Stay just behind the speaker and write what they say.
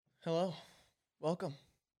Hello, welcome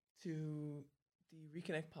to the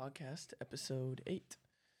Reconnect podcast, episode 8.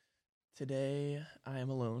 Today I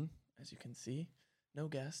am alone, as you can see. No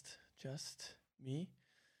guest, just me.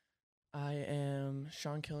 I am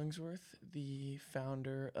Sean Killingsworth, the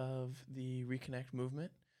founder of the Reconnect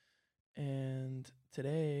movement. And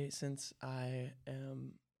today, since I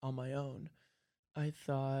am on my own, I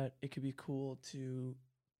thought it could be cool to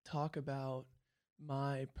talk about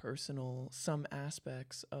some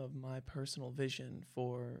aspects of my personal vision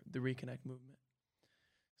for the Reconnect movement.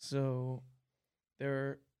 So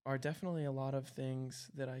there are definitely a lot of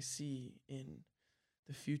things that I see in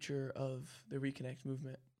the future of the Reconnect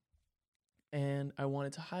movement, and I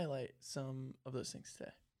wanted to highlight some of those things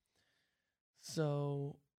today.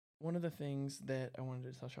 So one of the things that I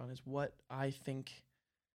wanted to touch on is what I think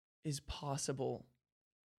is possible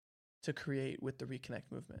to create with the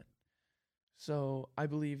Reconnect movement. So I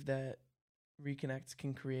believe that Reconnect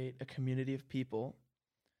can create a community of people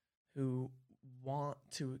who want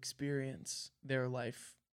to experience their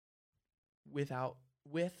life without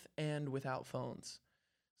with and without phones.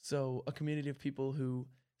 So a community of people who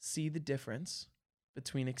see the difference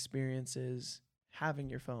between experiences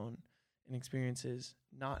having your phone and experiences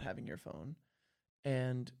not having your phone,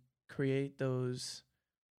 and create those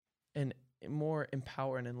and more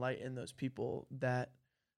empower and enlighten those people that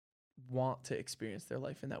want to experience their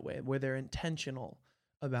life in that way, where they're intentional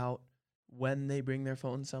about when they bring their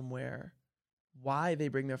phone somewhere, why they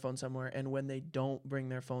bring their phone somewhere, and when they don't bring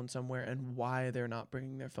their phone somewhere and why they're not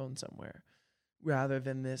bringing their phone somewhere, rather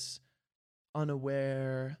than this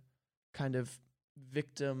unaware kind of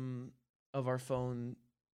victim of our phone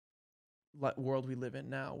world we live in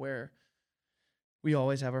now, where we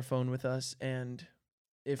always have our phone with us, and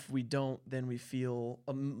if we don't, then we feel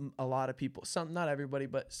a lot of people, some, not everybody,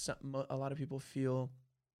 but a lot of people feel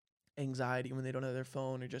anxiety when they don't have their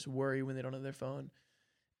phone, or just worry when they don't have their phone.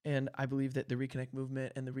 And I believe that the Reconnect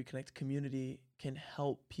movement and the Reconnect community can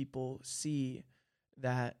help people see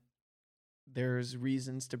that there's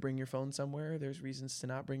reasons to bring your phone somewhere, there's reasons to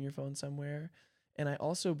not bring your phone somewhere. And I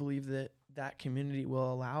also believe that that community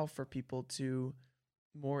will allow for people to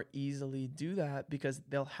more easily do that, because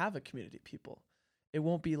they'll have a community of people. It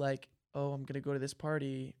won't be like, oh, I'm going to go to this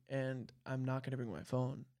party and I'm not going to bring my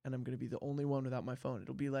phone and I'm going to be the only one without my phone.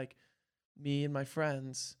 It'll be like me and my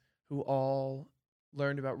friends who all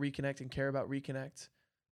learned about Reconnect and care about Reconnect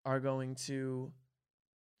are going to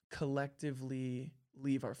collectively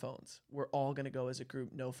leave our phones. We're all going to go as a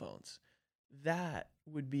group, no phones. That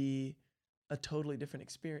would be a totally different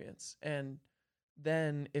experience. And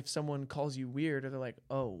then if someone calls you weird, or they're like,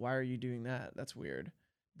 oh, why are you doing that? That's weird.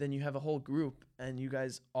 Then you have a whole group and you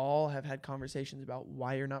guys all have had conversations about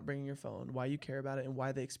why you're not bringing your phone, why you care about it, and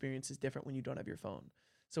why the experience is different when you don't have your phone.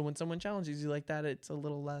 So when someone challenges you like that, it's a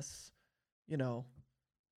little less, you know,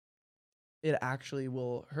 it actually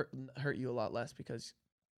will hurt you a lot less, because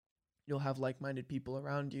you'll have like-minded people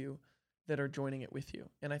around you that are joining it with you.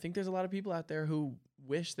 And I think there's a lot of people out there who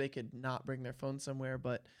wish they could not bring their phone somewhere,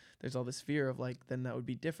 but there's all this fear of like, then that would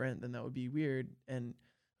be different, then that would be weird, and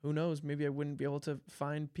who knows, maybe I wouldn't be able to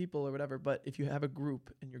find people or whatever. But if you have a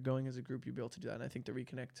group and you're going as a group, you'll be able to do that. And I think the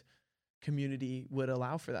Reconnect community would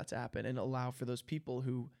allow for that to happen, and allow for those people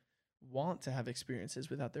who want to have experiences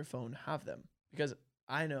without their phone have them. Because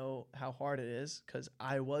I know how hard it is, because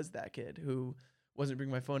I was that kid who wasn't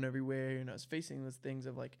bringing my phone everywhere, and I was facing those things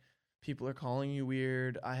of like, people are calling you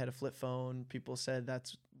weird. I had a flip phone. People said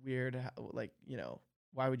that's weird. Like,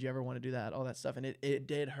 why would you ever want to do that? All that stuff. And it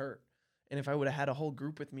did hurt. And if I would have had a whole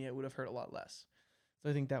group with me, it would have hurt a lot less. So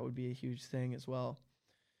I think that would be a huge thing as well.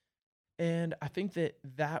 And I think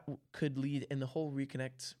that could lead, in the whole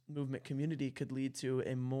Reconnect movement community, could lead to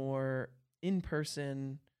a more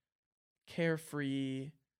in-person,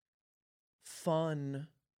 carefree, fun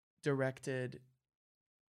directed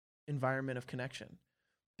environment of connection.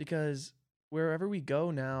 Because wherever we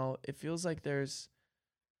go now, it feels like there's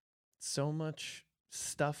so much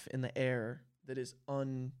stuff in the air that is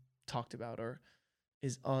untalked about or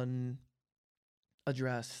is unaddressed,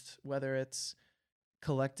 whether it's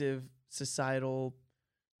collective societal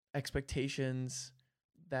expectations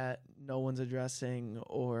that no one's addressing,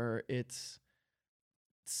 or it's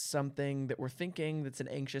something that we're thinking that's an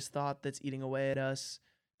anxious thought that's eating away at us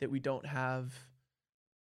that we don't have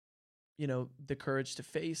the courage to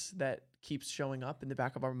face, that keeps showing up in the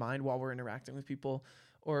back of our mind while we're interacting with people,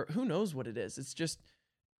 or who knows what it is. It's just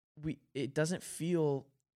it doesn't feel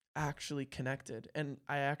actually connected. And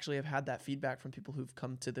I actually have had that feedback from people who've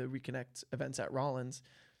come to the Reconnect events at Rollins.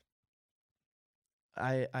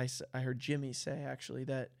 I heard Jimmy say actually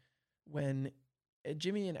that when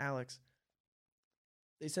Jimmy and Alex,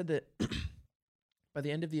 they said that by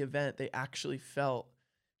the end of the event, they actually felt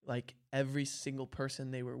like every single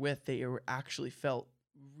person they were with, they were actually felt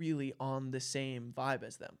really on the same vibe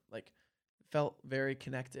as them. Like, felt very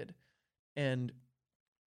connected. And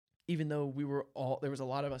even though there was a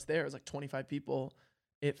lot of us there, it was like 25 people,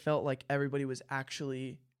 it felt like everybody was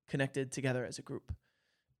actually connected together as a group.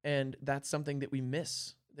 And that's something that we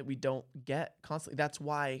miss, that we don't get constantly. That's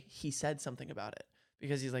why he said something about it,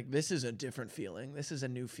 because he's like, this is a different feeling. This is a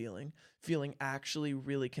new feeling actually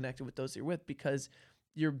really connected with those you're with, because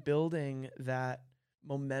you're building that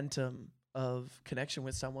momentum of connection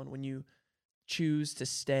with someone when you choose to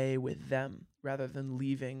stay with them rather than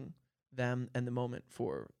leaving them and the moment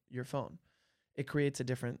for your phone. It creates a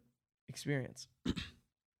different experience.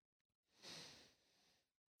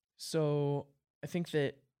 So I think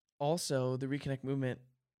that also the Reconnect movement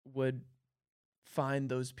would find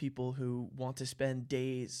those people who want to spend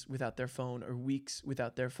days without their phone or weeks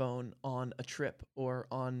without their phone on a trip, or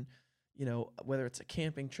on, whether it's a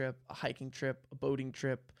camping trip, a hiking trip, a boating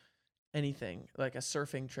trip, anything like a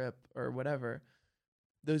surfing trip or whatever.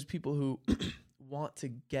 Those people who want to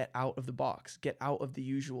get out of the box, get out of the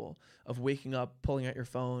usual of waking up, pulling out your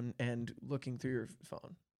phone and looking through your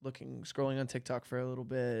phone, scrolling on TikTok for a little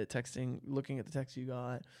bit, texting, looking at the text you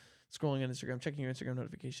got, scrolling on Instagram, checking your Instagram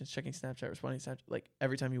notifications, checking Snapchat, responding to Snapchat, like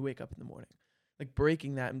every time you wake up in the morning, like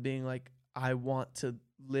breaking that and being like, I want to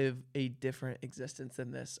live a different existence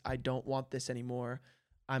than this. I don't want this anymore.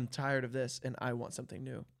 I'm tired of this and I want something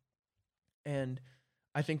new. And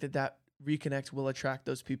I think that Reconnect will attract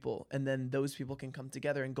those people, and then those people can come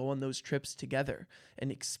together and go on those trips together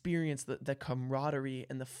and experience the camaraderie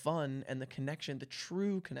and the fun and the connection, the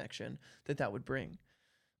true connection that would bring.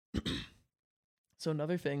 So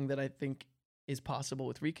another thing that I think is possible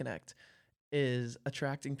with Reconnect is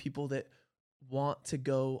attracting people that want to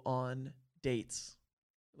go on dates,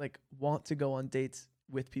 like want to go on dates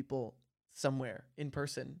with people somewhere in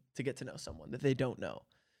person to get to know someone that they don't know.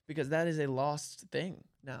 Because that is a lost thing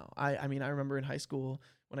now. I mean, I remember in high school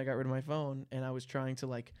when I got rid of my phone and I was trying to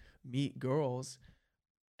like meet girls,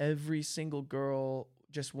 every single girl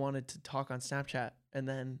just wanted to talk on Snapchat. And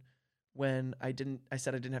then when I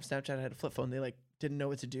said I didn't have Snapchat, I had a flip phone, they like didn't know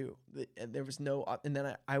what to do. And there was no, and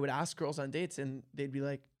then I would ask girls on dates and they'd be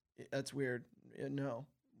like, that's weird. No,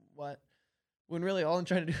 what? When really all I'm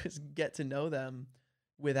trying to do is get to know them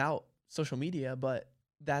without social media, but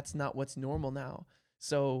that's not what's normal now.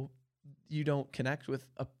 So you don't connect with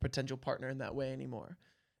a potential partner in that way anymore.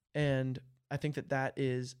 And I think that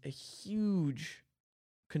is a huge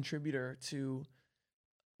contributor to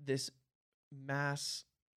this mass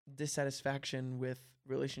dissatisfaction with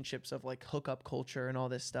relationships of like hookup culture and all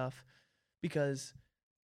this stuff, because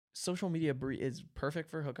social media is perfect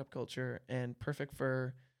for hookup culture and perfect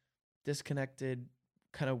for disconnected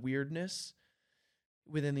kind of weirdness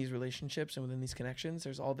within these relationships and within these connections.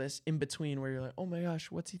 There's all this in between where you're like, oh my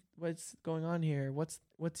gosh, what's going on here?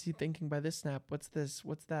 What's he thinking by this snap? What's this?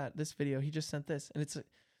 What's that? This video, he just sent this. And it's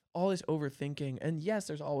all this overthinking. And yes,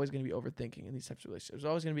 there's always going to be overthinking in these types of relationships. There's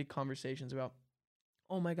always going to be conversations about,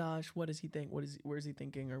 oh my gosh, what does he think? Where is he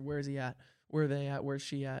thinking? Or where is he at? Where are they at? Where's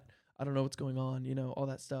she at? I don't know what's going on, all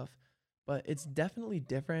that stuff. But it's definitely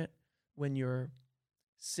different when you're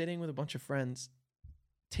sitting with a bunch of friends,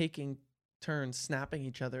 taking turns, snapping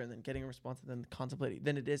each other, and then getting a response and then contemplating,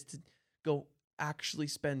 than it is to go actually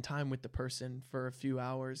spend time with the person for a few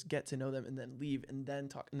hours, get to know them, and then leave and then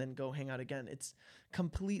talk and then go hang out again. It's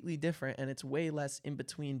completely different, and it's way less in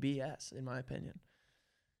between BS, in my opinion.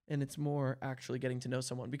 And it's more actually getting to know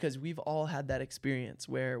someone, because we've all had that experience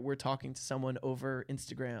where we're talking to someone over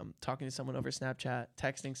Instagram, talking to someone over Snapchat,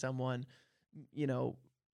 texting someone,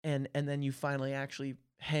 and then you finally actually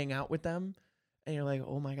hang out with them. And you're like,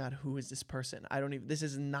 oh my God, who is this person? This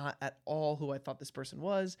is not at all who I thought this person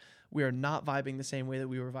was. We are not vibing the same way that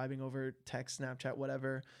we were vibing over text, Snapchat,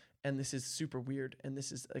 whatever. And this is super weird. And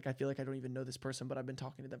this is like, I feel like I don't even know this person, but I've been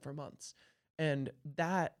talking to them for months. And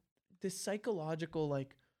this psychological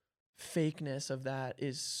like fakeness of that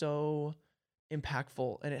is so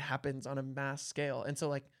impactful, and it happens on a mass scale. And so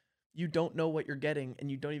like, you don't know what you're getting, and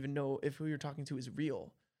you don't even know if who you're talking to is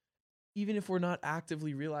real. Even if we're not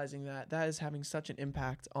actively realizing that is having such an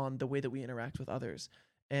impact on the way that we interact with others,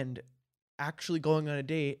 and actually going on a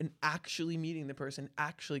date and actually meeting the person,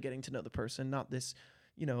 actually getting to know the person, not this,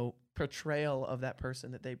 portrayal of that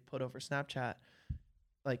person that they put over Snapchat.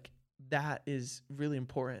 Like, that is really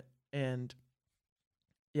important. And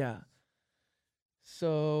yeah.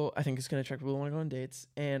 So I think it's going to attract people who want to go on dates.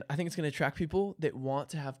 And I think it's going to attract people that want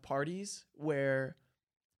to have parties where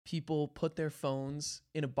people put their phones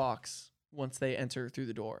in a box once they enter through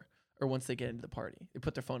the door, or once they get into the party. They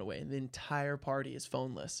put their phone away and the entire party is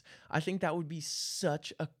phoneless. I think that would be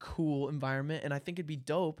such a cool environment, and I think it'd be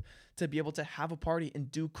dope to be able to have a party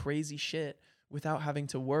and do crazy shit without having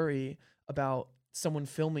to worry about someone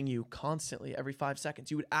filming you constantly every 5 seconds.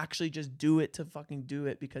 You would actually just do it to fucking do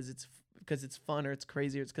it because it's fun, or it's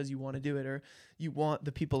crazy, or it's because you want to do it, or you want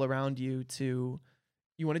the people around you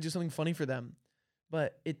you want to do something funny for them.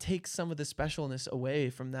 But it takes some of the specialness away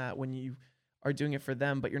from that when you are doing it for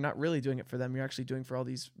them, but you're not really doing it for them. You're actually doing for all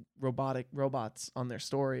these robots on their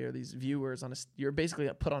story, or these viewers you're basically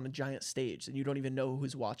put on a giant stage and you don't even know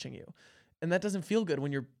who's watching you. And that doesn't feel good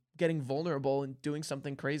when you're getting vulnerable and doing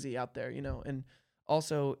something crazy out there, and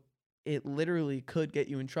also it literally could get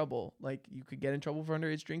you in trouble. Like, you could get in trouble for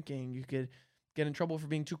underage drinking. You could get in trouble for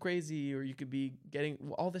being too crazy, or you could be getting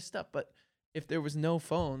all this stuff. But if there was no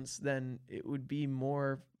phones, then it would be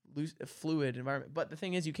more a fluid environment. But the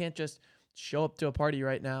thing is, you can't just show up to a party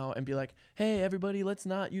right now and be like, hey, everybody, let's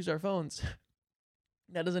not use our phones.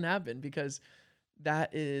 That doesn't happen, because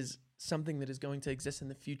that is something that is going to exist in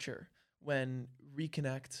the future when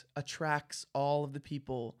Reconnect attracts all of the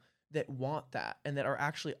people that want that and that are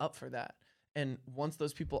actually up for that. And once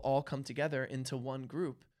those people all come together into one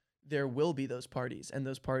group, there will be those parties, and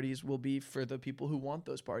those parties will be for the people who want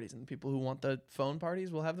those parties, and the people who want the phone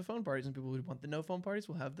parties will have the phone parties, and people who want the no phone parties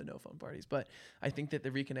will have the no phone parties. But I think that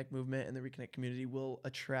the Reconnect movement and the Reconnect community will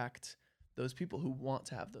attract those people who want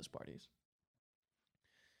to have those parties.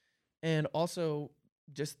 And also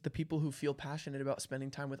just the people who feel passionate about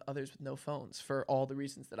spending time with others with no phones, for all the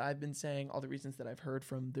reasons that I've been saying, all the reasons that I've heard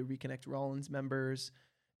from the Reconnect Rollins members,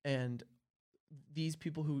 and these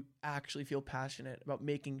people who actually feel passionate about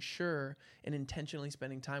making sure and intentionally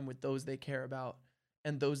spending time with those they care about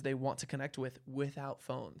and those they want to connect with without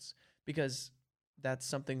phones, because that's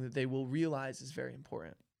something that they will realize is very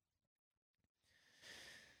important.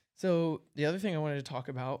 So the other thing I wanted to talk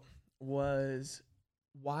about was,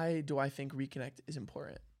 why do I think Reconnect is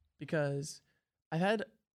important? Because I've had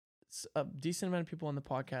a decent amount of people on the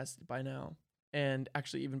podcast by now, and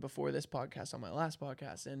actually even before this podcast, on my last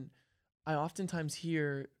podcast, and I oftentimes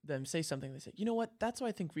hear them say something. They say, you know what, that's why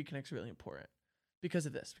I think Reconnect's really important, because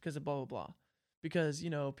of this, because of blah, blah, blah, because,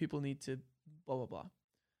 people need to blah, blah, blah.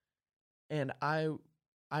 And I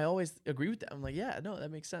always agree with that. I'm like, yeah, no,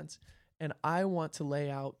 that makes sense. And I want to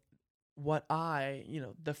lay out what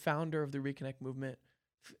the founder of the Reconnect movement,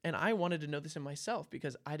 and I wanted to know this in myself,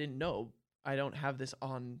 because I didn't know, I don't have this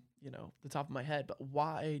on, the top of my head, but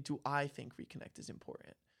why do I think Reconnect is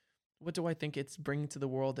important? What do I think it's bringing to the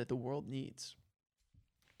world that the world needs?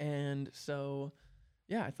 And so,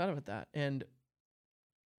 yeah, I thought about that. And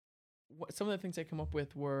some of the things I come up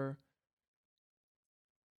with were,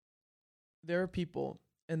 there are people,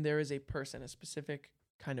 and there is a person, a specific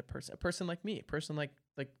kind of person, a person like me, a person like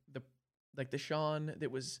the Seán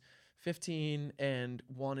that was 15 and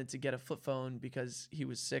wanted to get a flip phone because he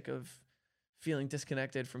was sick of feeling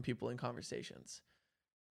disconnected from people in conversations.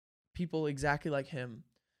 People exactly like him.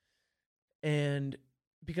 And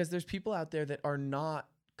because there's people out there that are not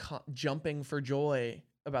jumping for joy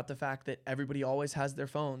about the fact that everybody always has their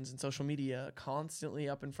phones and social media constantly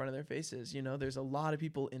up in front of their faces. There's a lot of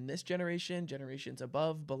people in this generation, generations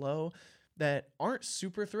above, below, that aren't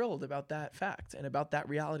super thrilled about that fact and about that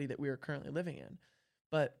reality that we are currently living in.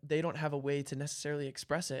 But they don't have a way to necessarily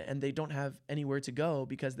express it, and they don't have anywhere to go,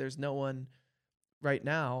 because there's no one right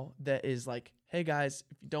now that is like, hey guys,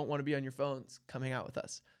 if you don't want to be on your phones, come hang out with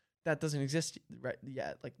us. That doesn't exist right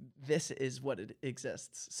yet. Like, this is what it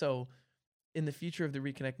exists. So in the future of the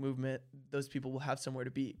Reconnect movement, those people will have somewhere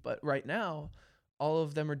to be. But right now, all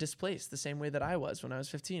of them are displaced the same way that I was when I was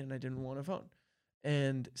 15 and I didn't want a phone.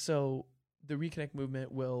 And so the Reconnect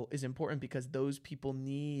movement is important, because those people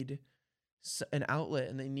need an outlet,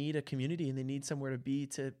 and they need a community, and they need somewhere to be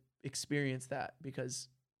to experience that, because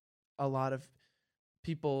a lot of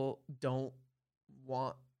people don't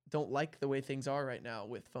like the way things are right now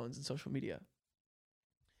with phones and social media.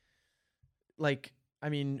 Like, I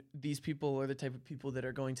mean, these people are the type of people that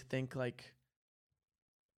are going to think like,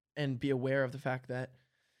 and be aware of the fact that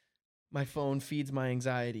my phone feeds my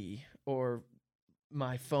anxiety, or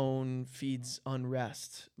my phone feeds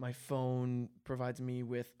unrest. My phone provides me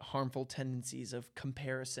with harmful tendencies of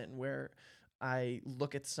comparison, where I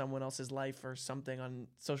look at someone else's life or something on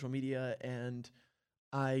social media and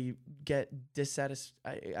I get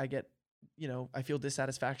I feel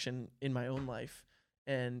dissatisfaction in my own life,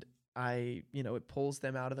 and it pulls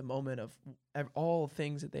them out of the moment of all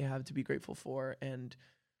things that they have to be grateful for. And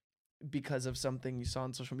because of something you saw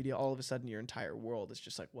on social media, all of a sudden your entire world is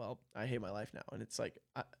just like, well, I hate my life now. And it's like,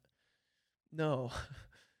 no.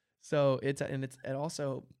 So it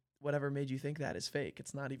also, whatever made you think that is fake.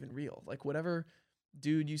 It's not even real. Like whatever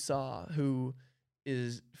dude you saw who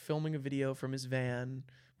is filming a video from his van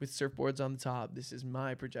with surfboards on the top, this is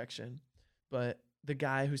my projection. But the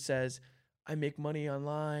guy who says, I make money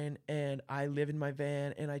online and I live in my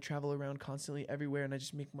van and I travel around constantly everywhere and I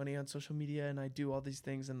just make money on social media and I do all these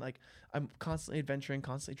things and like I'm constantly adventuring,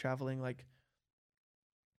 constantly traveling, like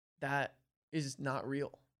that is not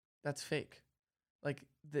real. That's fake. Like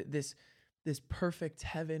this perfect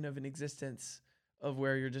heaven of an existence of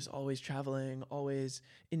where you're just always traveling, always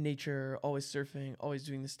in nature, always surfing, always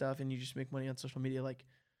doing this stuff, and you just make money on social media. Like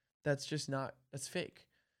that's just not, that's fake.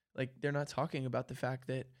 Like they're not talking about the fact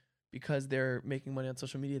that because they're making money on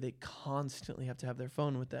social media, they constantly have to have their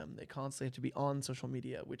phone with them. They constantly have to be on social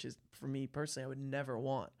media, which is for me personally, I would never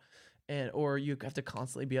want. And or you have to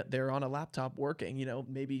constantly be there on a laptop working, you know,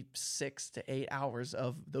 maybe 6 to 8 hours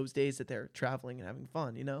of those days that they're traveling and having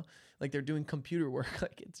fun, you know, like they're doing computer work.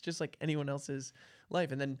 Like it's just like anyone else's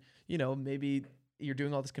life. And then, you know, maybe you're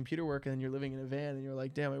doing all this computer work and then you're living in a van and you're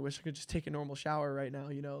like, damn, I wish I could just take a normal shower right now,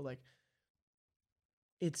 you know, like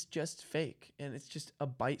it's just fake and it's just a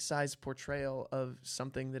bite-sized portrayal of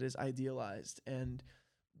something that is idealized. And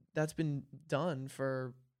that's been done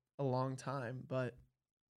for a long time, but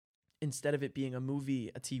instead of it being a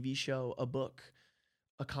movie, a TV show, a book,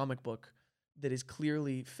 a comic book that is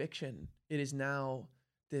clearly fiction, it is now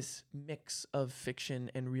this mix of fiction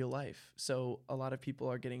and real life. So a lot of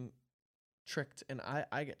people are getting tricked, and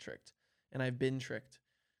I get tricked, and I've been tricked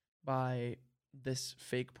by this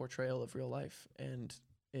fake portrayal of real life, and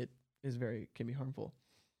it is can be harmful.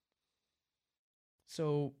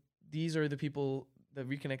 So these are the people, the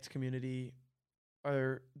Reconnect community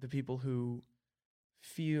are the people who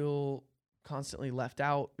feel constantly left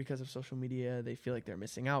out because of social media. They feel like they're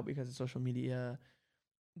missing out because of social media.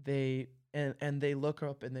 They and they look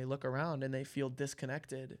up and they look around and they feel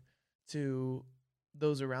disconnected to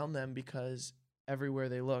those around them because everywhere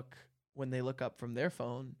they look, when they look up from their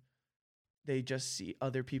phone, they just see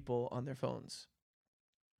other people on their phones.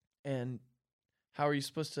 And how are you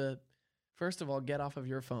supposed to, first of all, get off of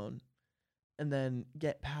your phone and then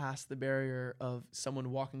get past the barrier of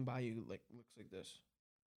someone walking by you like looks like this?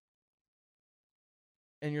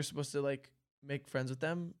 And you're supposed to like make friends with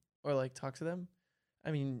them or like talk to them.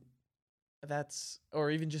 I mean, that's,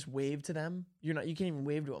 or even just wave to them. You can't even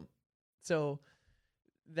wave to them. So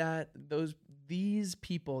these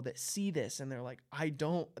people that see this and they're like,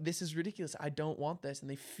 this is ridiculous. I don't want this. And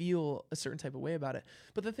they feel a certain type of way about it.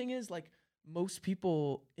 But the thing is, like, most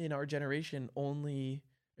people in our generation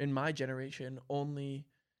in my generation, only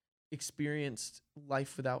experienced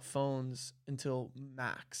life without phones until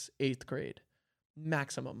max 8th grade.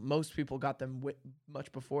 Maximum. Most people got them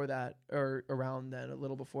much before that, or around then, a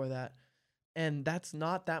little before that. And that's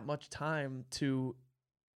not that much time to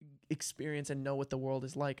experience and know what the world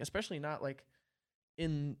is like, especially not like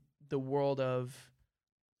in the world of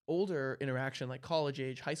older interaction, like college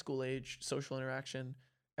age, high school age, social interaction.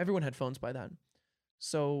 Everyone had phones by then.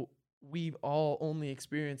 So we've all only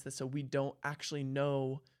experienced this, so we don't actually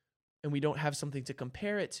know, and we don't have something to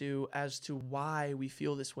compare it to as to why we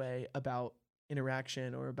feel this way about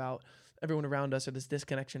interaction or about everyone around us, or this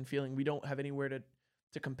disconnection feeling. We don't have anywhere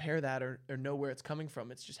to compare that or know where it's coming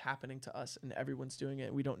from. It's just happening to us and everyone's doing it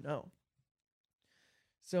and we don't know.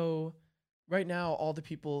 So right now, all the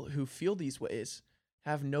people who feel these ways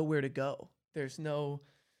have nowhere to go. There's no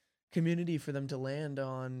community for them to land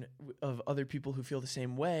on of other people who feel the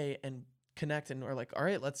same way and connect and are like, all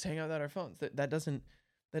right, let's hang out without our phones. That doesn't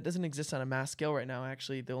exist on a mass scale right now.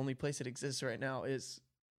 Actually, the only place it exists right now is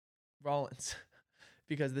Rollins,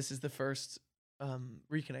 because this is the first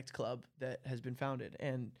Reconnect club that has been founded,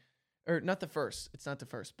 or not the first. It's not the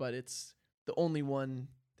first, but it's the only one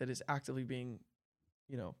that is actively being,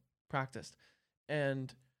 practiced.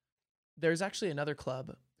 And there's actually another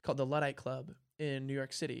club called the Luddite Club in New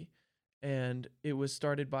York City, and it was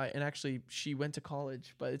started by, and actually she went to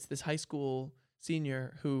college, but it's this high school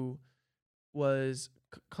senior who was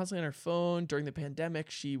constantly on her phone during the pandemic.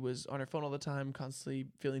 She was on her phone all the time, constantly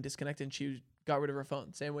feeling disconnected, and she got rid of her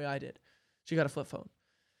phone, same way I did. She got a flip phone.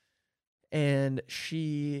 And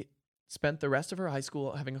she spent the rest of her high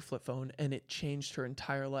school having a flip phone, and it changed her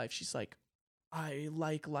entire life. She's like, I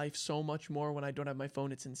like life so much more when I don't have my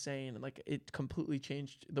phone. It's insane. And like, it completely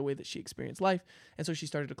changed the way that she experienced life. And so she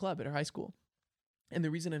started a club at her high school. And the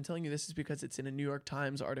reason I'm telling you this is because it's in a New York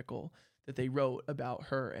Times article that they wrote about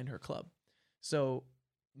her and her club. So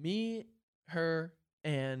me, her,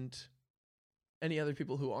 and any other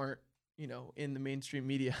people who aren't, in the mainstream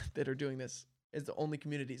media that are doing this is the only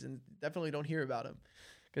communities, and definitely don't hear about them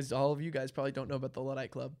because all of you guys probably don't know about the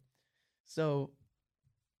Luddite Club. So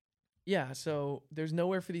yeah, so there's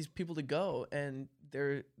nowhere for these people to go, and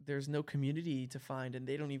there's no community to find, and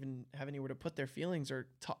they don't even have anywhere to put their feelings or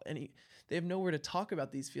talk any. They have nowhere to talk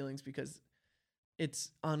about these feelings because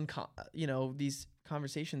it's these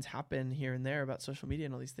conversations happen here and there about social media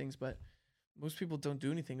and all these things, but most people don't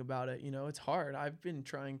do anything about it. It's hard. I've been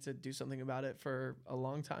trying to do something about it for a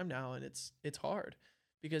long time now, and it's hard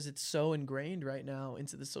because it's so ingrained right now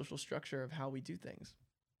into the social structure of how we do things.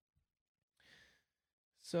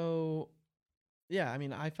 So, yeah, I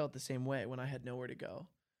mean, I felt the same way when I had nowhere to go.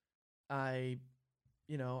 I,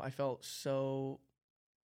 I felt so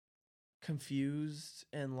confused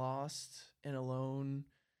and lost and alone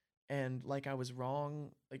and like I was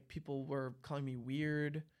wrong. Like people were calling me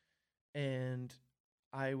weird and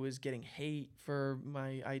I was getting hate for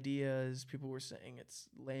my ideas. People were saying it's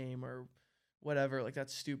lame or whatever, like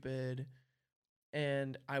that's stupid.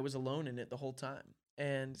 And I was alone in it the whole time.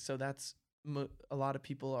 And so that's a lot of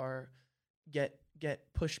people are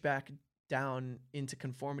get pushed back down into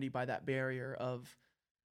conformity by that barrier of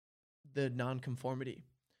the nonconformity.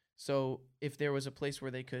 So if there was a place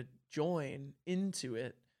where they could join into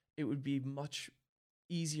it, it would be much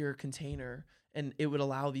easier container and it would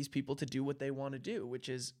allow these people to do what they want to do, which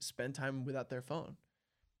is spend time without their phone.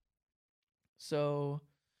 So,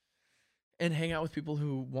 and hang out with people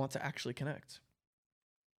who want to actually connect.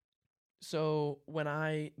 So, when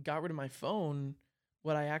I got rid of my phone,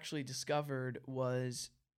 what I actually discovered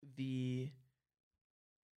was the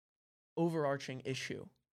overarching issue,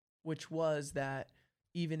 which was that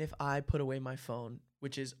even if I put away my phone,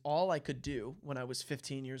 which is all I could do when I was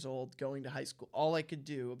 15 years old going to high school, all I could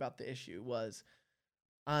do about the issue was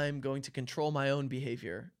I'm going to control my own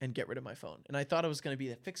behavior and get rid of my phone. And I thought it was going to be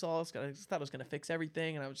the fix all. I thought it was going to fix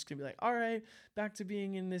everything. And I was just going to be like, all right, back to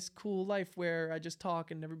being in this cool life where I just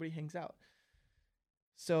talk and everybody hangs out.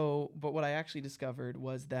 So, but what I actually discovered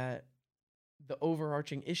was that the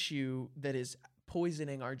overarching issue that is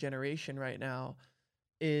poisoning our generation right now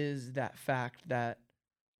is that fact that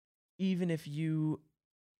even if you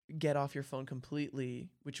get off your phone completely,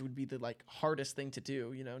 which would be the like hardest thing to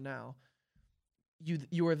do, now,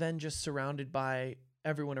 you are then just surrounded by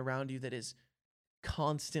everyone around you that is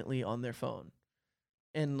constantly on their phone.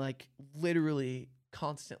 And like literally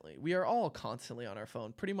constantly. We are all constantly on our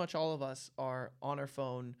phone. Pretty much all of us are on our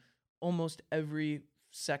phone almost every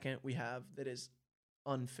second we have that is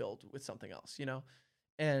unfilled with something else,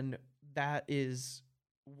 And that is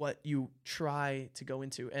what you try to go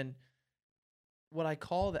into. And what I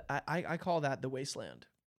call that, I call that the wasteland.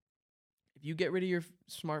 If you get rid of your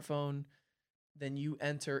smartphone, then you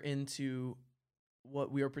enter into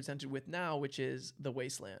what we are presented with now, which is the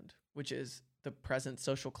wasteland, which is the present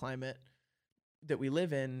social climate that we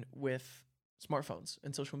live in with smartphones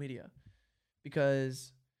and social media.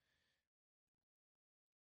 Because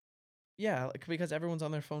because everyone's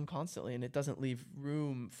on their phone constantly and it doesn't leave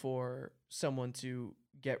room for someone to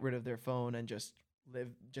get rid of their phone and just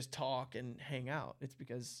talk and hang out. It's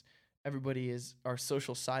because everybody are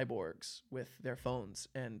social cyborgs with their phones.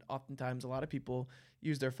 And oftentimes a lot of people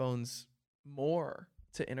use their phones more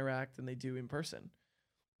to interact than they do in person.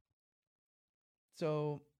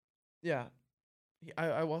 So, yeah,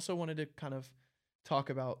 I also wanted to kind of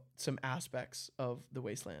talk about some aspects of the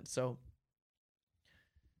wasteland. So,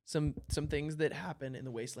 some things that happen in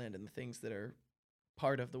the wasteland and the things that are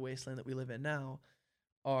part of the wasteland that we live in now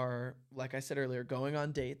are, like I said earlier, going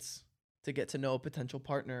on dates to get to know a potential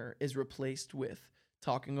partner is replaced with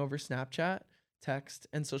talking over Snapchat, text,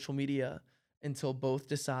 and social media until both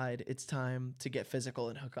decide it's time to get physical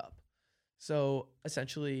and hook up. So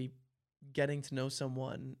essentially, getting to know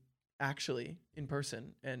someone actually in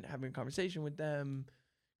person and having a conversation with them,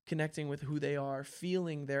 connecting with who they are,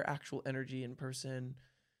 feeling their actual energy in person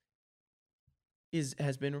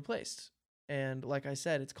has been replaced. And like I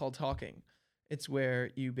said, it's called talking. It's where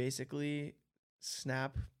you basically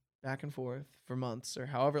snap back and forth for months or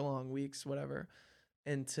however long, weeks, whatever,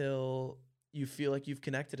 until you feel like you've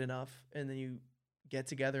connected enough, and then you get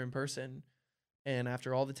together in person. And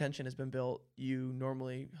after all the tension has been built, you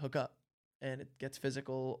normally hook up and it gets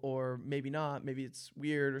physical, or maybe not. Maybe it's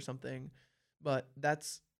weird or something, but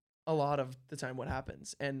that's a lot of the time what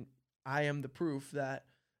happens. And I am the proof that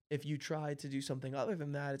if you try to do something other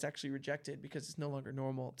than that, it's actually rejected because it's no longer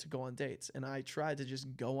normal to go on dates. And I tried to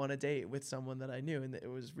just go on a date with someone that I knew, and it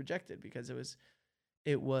was rejected because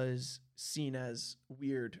it was seen as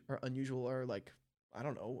weird or unusual, or like, I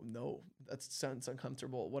don't know, no, that sounds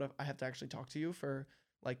uncomfortable. What if I have to actually talk to you for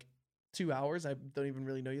like 2 hours? I don't even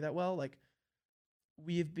really know you that well. Like,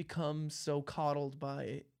 we've become so coddled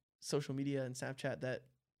by social media and Snapchat that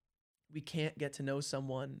we can't get to know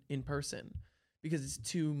someone in person because it's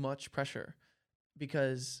too much pressure,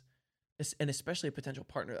 because and especially a potential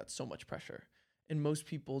partner, that's so much pressure. And most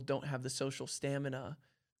people don't have the social stamina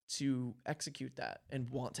to execute that and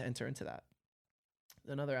want to enter into that.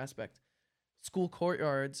 Another aspect, school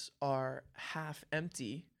courtyards are half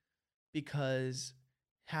empty because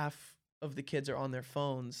half of the kids are on their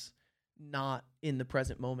phones, not in the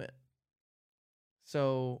present moment.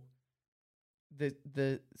 So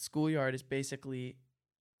the schoolyard is basically,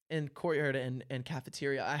 and courtyard and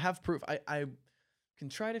cafeteria. I have proof. I can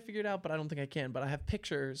try to figure it out, but I don't think I can. But I have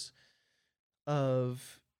pictures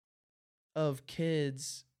of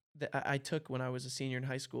kids that I took when I was a senior in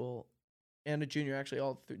high school and a junior, actually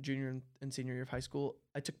all through junior and senior year of high school.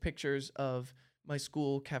 I took pictures of my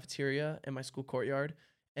school cafeteria and my school courtyard,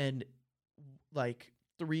 and like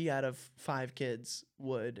 3 out of 5 kids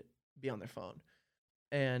would be on their phone.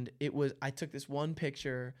 And I took this one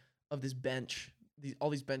picture of this bench, all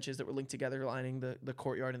these benches that were linked together lining the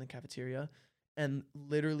courtyard and the cafeteria. And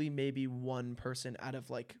literally maybe one person out of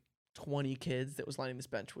like 20 kids that was lining this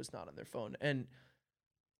bench was not on their phone. And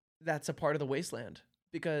that's a part of the wasteland,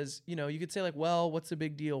 because, you know, you could say like, well, what's the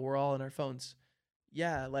big deal? We're all on our phones.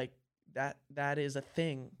 Yeah, like that is a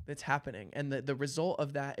thing that's happening. And the result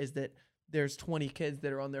of that is that there's 20 kids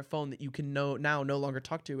that are on their phone that you can now no longer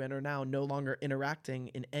talk to and are now no longer interacting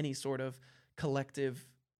in any sort of collective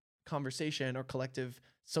conversation or collective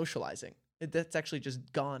socializing. That's actually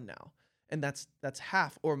just gone now. And that's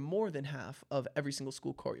half or more than half of every single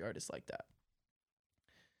school courtyard is like that.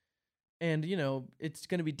 And, you know, it's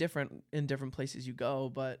going to be different in different places you go,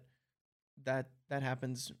 but that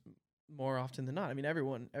happens more often than not. I mean,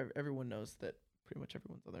 everyone knows that pretty much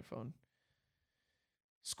everyone's on their phone.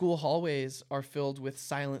 School hallways are filled with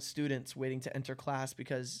silent students waiting to enter class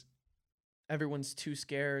because everyone's too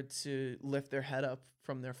scared to lift their head up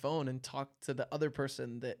from their phone and talk to the other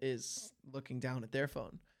person that is looking down at their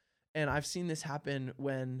phone. And I've seen this happen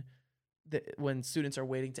when students are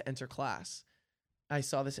waiting to enter class. I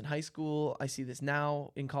saw this in high school. I see this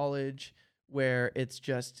now in college, where it's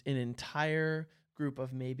just an entire group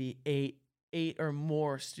of maybe eight or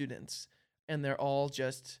more students, and they're all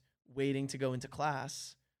just waiting to go into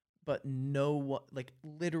class, but like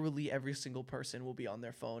literally every single person will be on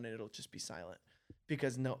their phone and it'll just be silent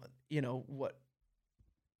because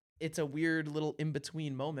it's a weird little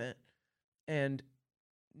in-between moment, and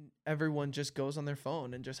everyone just goes on their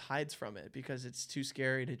phone and just hides from it because it's too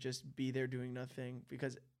scary to just be there doing nothing.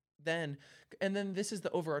 Because then this is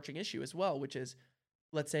the overarching issue as well, which is,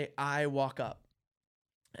 let's say I walk up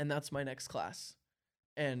and that's my next class,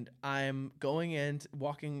 and I'm going in,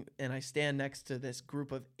 walking, and I stand next to this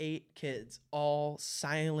group of 8 kids, all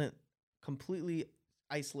silent, completely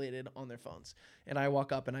isolated on their phones. And I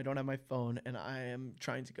walk up and I don't have my phone, and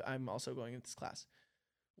I'm also going into this class.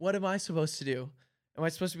 What am I supposed to do? Am I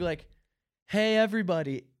supposed to be like, hey,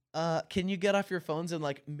 everybody, can you get off your phones and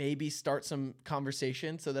like maybe start some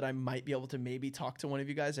conversation so that I might be able to maybe talk to one of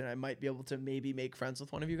you guys and I might be able to maybe make friends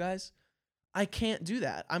with one of you guys? I can't do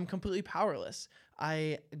that. I'm completely powerless.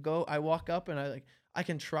 I walk up and I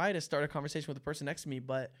can try to start a conversation with the person next to me,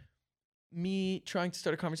 but me trying to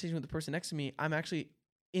start a conversation with the person next to me, I'm actually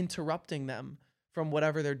interrupting them from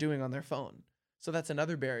whatever they're doing on their phone. So that's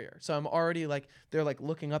another barrier. So I'm already like, they're like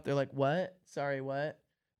looking up, they're like, what? Sorry, what?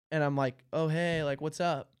 And I'm like, oh, hey, like, what's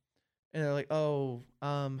up? And they're like, oh,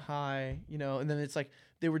 hi, and then it's like,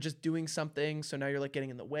 they were just doing something. So now you're like getting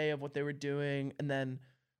in the way of what they were doing. And then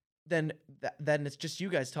it's just you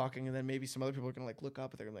guys talking, and then maybe some other people are gonna like look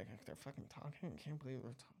up and they're like, they're fucking talking. I can't believe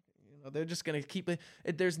they're talking. They're just gonna keep it.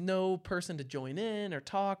 There's no person to join in or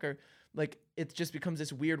talk, or like it just becomes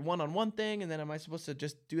this weird one-on-one thing. And then am I supposed to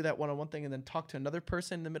just do that one-on-one thing and then talk to another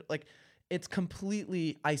person in the middle? Like it's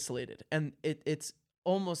completely isolated, and it's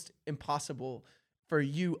almost impossible for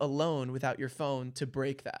you alone without your phone to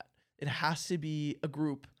break that. It has to be a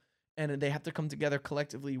group, and they have to come together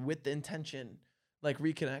collectively with the intention. Like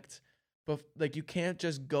Reconnect, but like you can't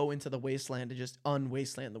just go into the wasteland and just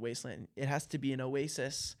unwasteland the wasteland. It has to be an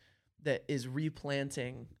oasis that is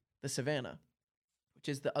replanting the savannah, which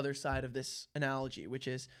is the other side of this analogy, which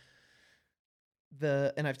is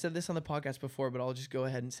and I've said this on the podcast before, but I'll just go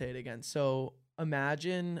ahead and say it again. So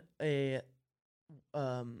imagine a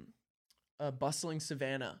bustling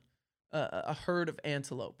savannah, a herd of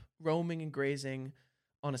antelope roaming and grazing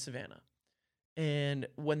on a savannah. And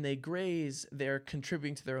when they graze, they're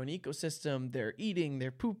contributing to their own ecosystem. They're eating, they're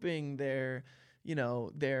pooping, they're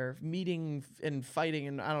meeting and fighting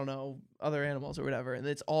and I don't know, other animals or whatever. And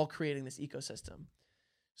it's all creating this ecosystem.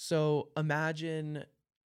 So imagine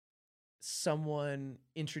someone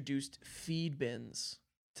introduced feed bins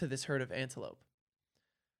to this herd of antelope.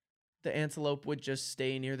 the antelope would just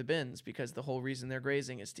stay near the bins because the whole reason they're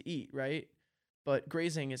grazing is to eat, right? But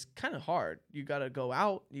grazing is kind of hard. You got to go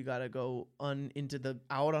out. You got to go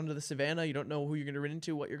out onto the savannah. You don't know who you're going to run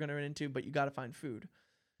into, what you're going to run into, but you got to find food.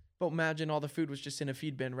 But imagine all the food was just in a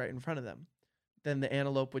feed bin right in front of them. Then the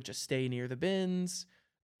antelope would just stay near the bins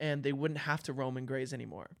and they wouldn't have to roam and graze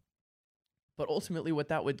anymore. But ultimately what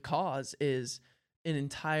that would cause is an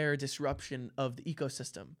entire disruption of the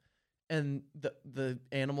ecosystem, and the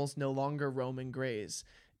animals no longer roam and graze,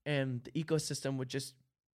 and the ecosystem would just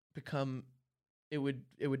become, it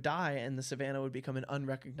would die, and the savannah would become an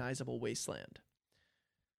unrecognizable wasteland.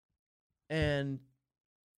 And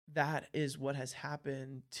that is what has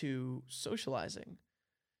happened to socializing,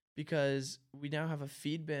 because we now have a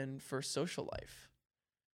feed bin for social life.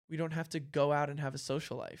 We don't have to go out and have a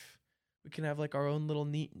social life. We can have like our own little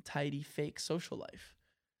neat and tidy fake social life.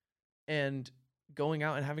 And going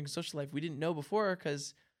out and having a social life we didn't know before,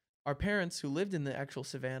 because our parents who lived in the actual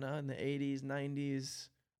savannah in the 80s, 90s,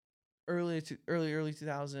 early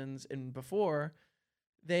 2000s and before,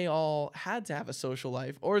 they all had to have a social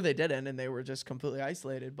life, or they didn't and they were just completely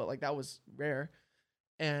isolated, but like that was rare.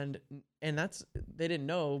 And that's, they didn't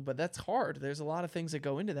know, but that's hard. There's a lot of things that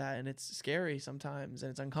go into that, and it's scary sometimes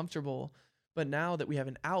and it's uncomfortable. But now that we have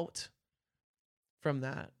an out from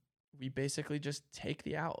that, we basically just take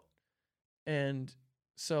the out. And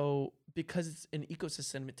so because it's an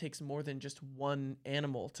ecosystem, it takes more than just one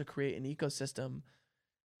animal to create an ecosystem.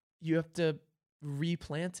 You have to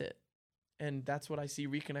replant it. And that's what I see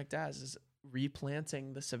Reconnect as, is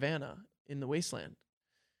replanting the savannah in the wasteland,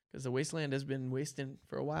 because the wasteland has been wasting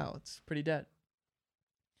for a while. It's pretty dead.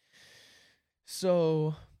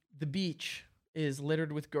 So the beach is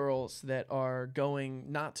littered with girls that are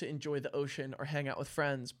going not to enjoy the ocean or hang out with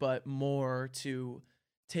friends, but more to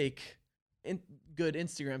take good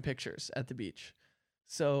Instagram pictures at the beach.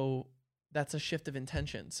 So that's a shift of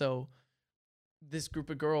intention. So this group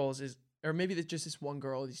of girls is, or maybe it's just this one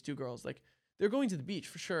girl, these two girls, like they're going to the beach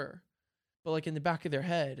for sure. But like in the back of their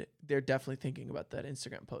head, they're definitely thinking about that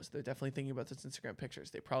Instagram post. They're definitely thinking about those Instagram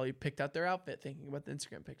pictures. They probably picked out their outfit thinking about the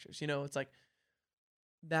Instagram pictures. You know, it's like,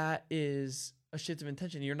 that is a shift of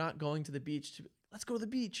intention. You're not going to the beach to, let's go to the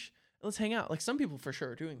beach, let's hang out. Like some people for sure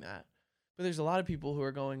are doing that. But there's a lot of people who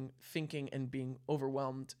are going thinking and being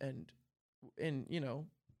overwhelmed and you know,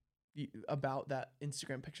 about that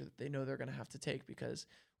Instagram picture that they know they're going to have to take, because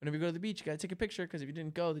whenever you go to the beach, you got to take a picture, because if you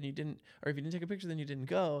didn't go, then you didn't, or if you didn't take a picture, then you didn't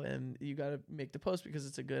go, and you got to make the post because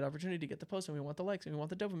it's a good opportunity to get the post, and we want the likes and we want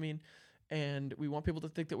the dopamine, and we want people to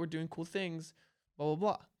think that we're doing cool things, blah, blah,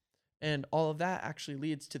 blah. And all of that actually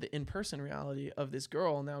leads to the in-person reality of this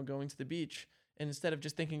girl now going to the beach. And instead of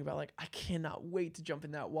just thinking about like, I cannot wait to jump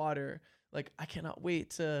in that water, like I cannot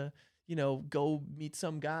wait to, you know, go meet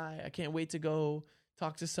some guy, I can't wait to go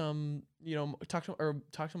talk to some, you know, talk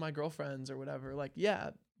to my girlfriends or whatever. Like, yeah,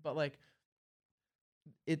 but like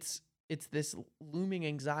it's this looming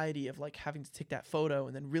anxiety of like having to take that photo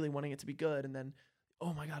and then really wanting it to be good, and then,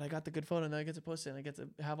 oh my God, I got the good photo and then I get to post it and I get to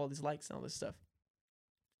have all these likes and all this stuff.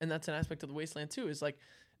 And that's an aspect of the wasteland too, is like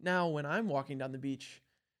now when I'm walking down the beach,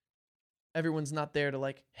 everyone's not there to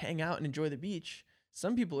like hang out and enjoy the beach.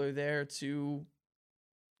 Some people are there to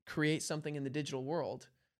create something in the digital world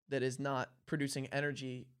that is not producing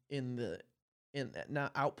energy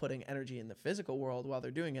not outputting energy in the physical world while they're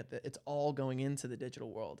doing it. That it's all going into the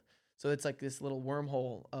digital world. So it's like this little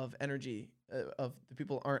wormhole of energy of the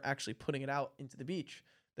people aren't actually putting it out into the beach.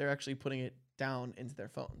 They're actually putting it down into their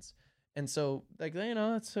phones. And so like, you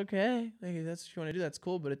know, it's okay. Like, that's what you want to do. That's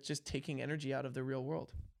cool. But it's just taking energy out of the real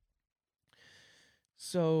world.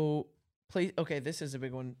 So okay, this is a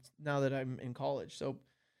big one now that I'm in college. So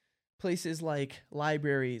places like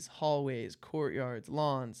libraries, hallways, courtyards,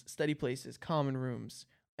 lawns, study places, common rooms,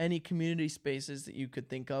 any community spaces that you could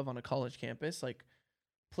think of on a college campus, like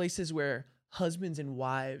places where husbands and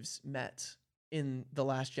wives met in the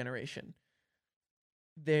last generation.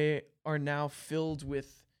 They are now filled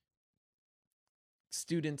with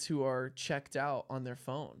students who are checked out on their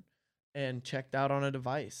phone and checked out on a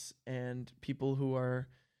device, and people who are,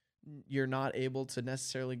 you're not able to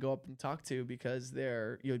necessarily go up and talk to because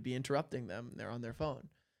you would be interrupting them. They're on their phone.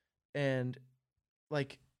 And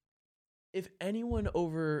like, if anyone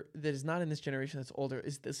over that is not in this generation that's older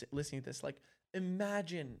is listening to this, like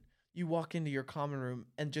imagine you walk into your common room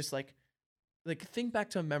and just like think back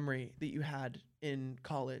to a memory that you had in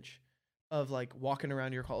college of like walking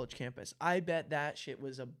around your college campus. I bet that shit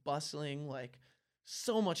was a bustling, like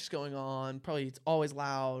so much is going on. Probably it's always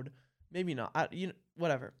loud. Maybe not.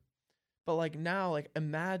 Whatever. But like now, like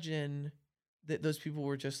imagine that those people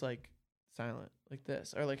were just like silent like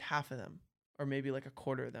this, or like half of them. or maybe like a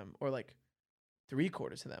quarter of them, or like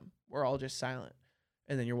 3/4 of them were all just silent.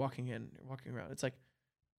 And then you're walking around. It's like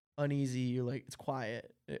uneasy. You're like, it's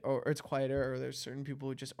quiet, or it's quieter, or there's certain people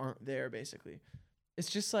who just aren't there, basically. It's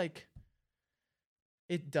just like,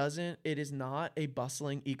 it is not a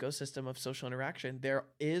bustling ecosystem of social interaction. There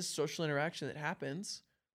is social interaction that happens.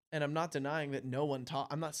 And I'm not denying that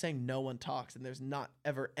I'm not saying no one talks and there's not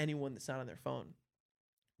ever anyone that's not on their phone.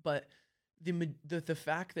 But the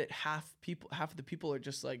fact that half of the people are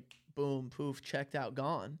just like, boom, poof, checked out,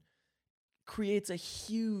 gone, creates a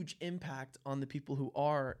huge impact on the people who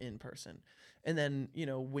are in person. And then,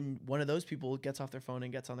 when one of those people gets off their phone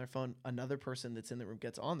and gets on their phone, another person that's in the room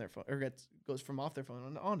gets on their phone, or goes from off their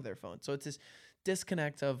phone onto their phone. So it's this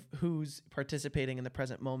disconnect of who's participating in the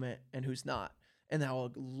present moment and who's not. And how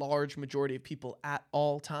a large majority of people at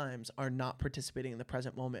all times are not participating in the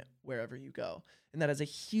present moment wherever you go. And that has a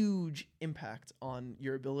huge impact on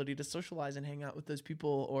your ability to socialize and hang out with those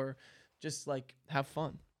people, or just like have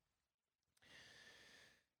fun.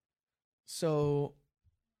 So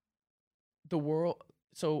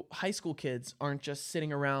high school kids aren't just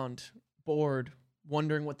sitting around bored,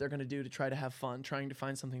 wondering what they're going to do to try to have fun, trying to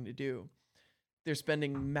find something to do. They're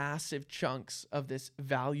spending massive chunks of this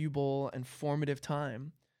valuable and formative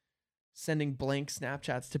time sending blank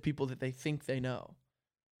Snapchats to people that they think they know,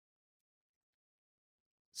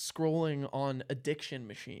 scrolling on addiction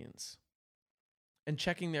machines, and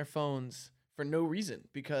checking their phones for no reason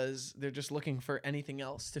because they're just looking for anything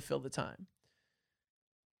else to fill the time.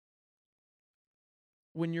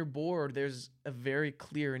 When you're bored, there's a very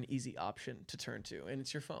clear and easy option to turn to, and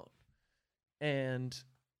it's your phone. And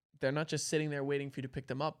they're not just sitting there waiting for you to pick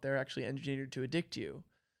them up. They're actually engineered to addict you,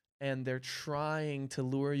 and they're trying to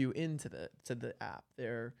lure you into the app.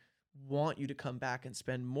 They want you to come back and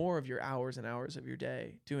spend more of your hours and hours of your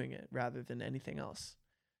day doing it rather than anything else.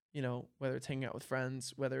 Whether it's hanging out with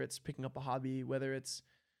friends, whether it's picking up a hobby, whether it's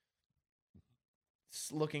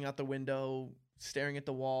looking out the window, staring at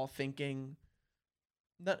the wall, thinking.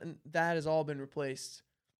 That has all been replaced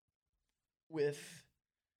with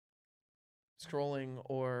scrolling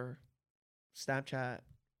or Snapchat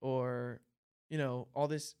or, all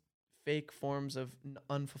this fake forms of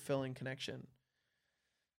unfulfilling connection.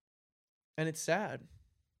 And it's sad.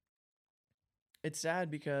 It's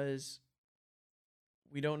sad because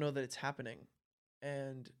we don't know that it's happening.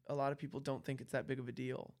 And a lot of people don't think it's that big of a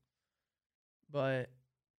deal. But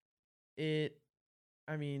it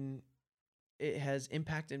has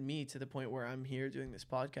impacted me to the point where I'm here doing this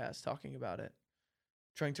podcast, talking about it,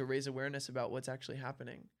 trying to raise awareness about what's actually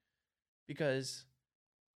happening, because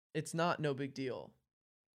it's not no big deal.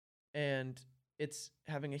 And it's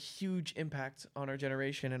having a huge impact on our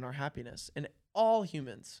generation and our happiness, and all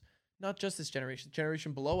humans, not just this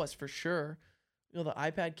generation below us for sure. The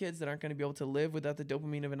iPad kids that aren't going to be able to live without the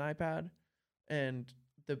dopamine of an iPad, and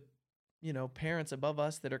the parents above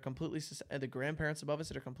us that are the grandparents above us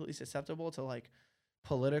that are completely susceptible to like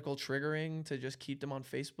political triggering to just keep them on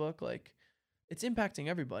Facebook. Like, it's impacting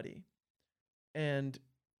everybody. And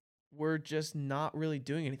we're just not really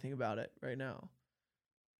doing anything about it right now.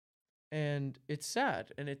 And it's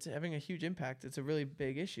sad, and it's having a huge impact. It's a really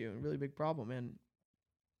big issue and really big problem. And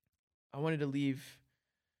I wanted to leave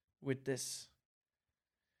with this.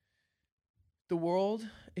 The world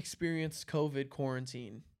experienced COVID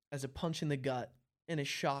quarantine as a punch in the gut and a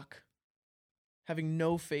shock, having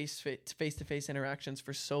no face-to-face interactions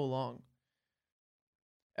for so long.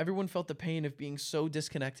 Everyone felt the pain of being so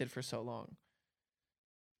disconnected for so long.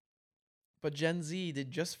 But Gen Z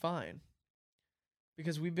did just fine,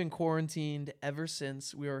 because we've been quarantined ever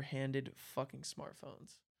since we were handed fucking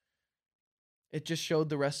smartphones. It just showed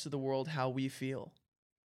the rest of the world how we feel.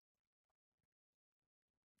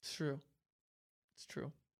 It's true. It's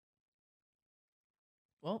true.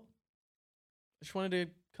 Well, I just wanted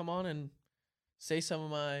to come on and say some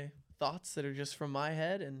of my thoughts that are just from my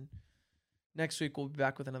head, and next week we'll be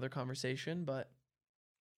back with another conversation. But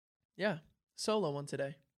yeah, solo one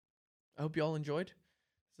today. I hope you all enjoyed.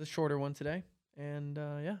 It's a shorter one today. And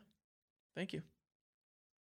yeah, thank you.